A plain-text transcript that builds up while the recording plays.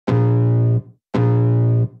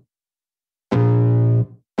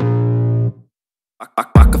I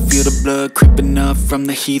can feel the blood creeping up from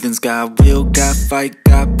the heathens. Got will, got fight,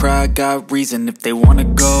 got pride, got reason. If they wanna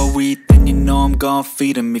go eat, then you know I'm gon'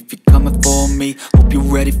 feed them. If you're coming for me, hope you're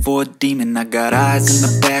ready for a demon. I got eyes in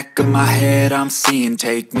the back of my head, I'm seeing.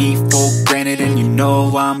 Take me for granted and you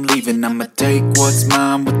know I'm leaving. I'ma take what's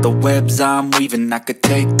mine with the webs I'm weaving. I could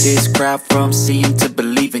take this crowd from seeing to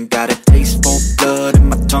believing. Got a taste for blood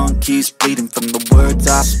and my tongue keeps bleeding from the words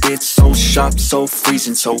I spit. So sharp, so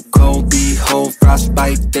freezing, so cold. Behold,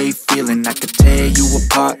 frostbite they feeling. I could tear you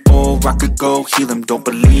apart or I could go heal them. Don't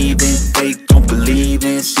believe in fate, don't believe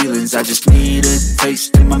in ceilings. I just need a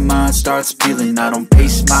taste and my mind starts peeling. I don't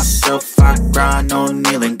pace myself, I grind on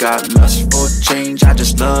kneeling. Got lust for change, I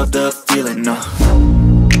just love the feeling.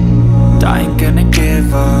 I ain't gonna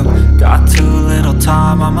give up. Got too little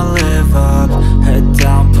time, I'ma live up. Head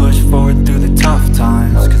down, push forward through the tough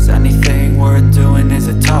times. Cause anything worth doing is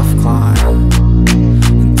a tough climb.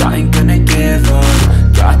 And I ain't gonna give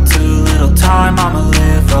up. Got too little time, I'ma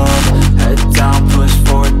live up. Head down, push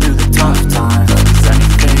forward through the tough times. Cause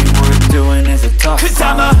anything worth doing is a tough climb. Cause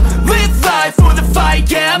I'ma live life for the fight,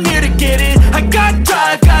 yeah, I'm here to get it. I got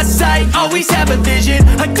drive, got sight, always have a vision.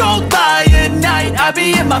 I go by at night, I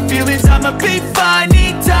be in my feelings. I'ma be fine,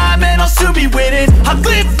 need time, and I'll soon be winning. I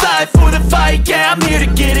live life for the fight, yeah, I'm here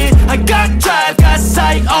to get it. I got drive, got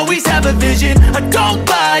sight, always have a vision. I go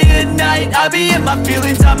by at night, I be in my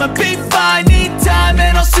feelings. I'ma be fine, need time,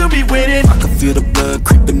 and I'll soon be winning. I can feel the blood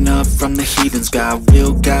creeping up from the heathens. Got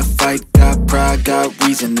will, got fight, got pride, got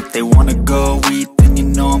reason. If they wanna go eat, then you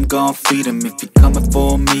know I'm gon' feed them. If you're coming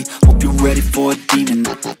for me, hope you're ready for a demon.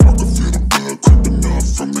 I can feel the blood creeping up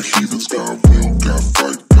from the heathens. Got will, got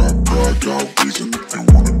fight, got pride, got reason. If they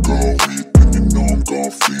wanna go eat, then you know I'm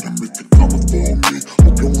gon' feed them. If you're coming for me,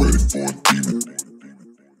 hope you're ready for a demon.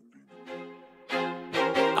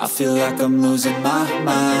 I feel like I'm losing my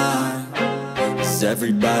mind. Is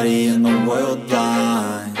everybody in the world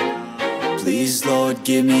blind? Please, Lord,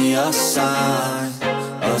 give me a sign,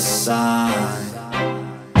 a sign.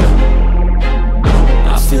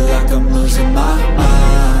 I feel like I'm losing my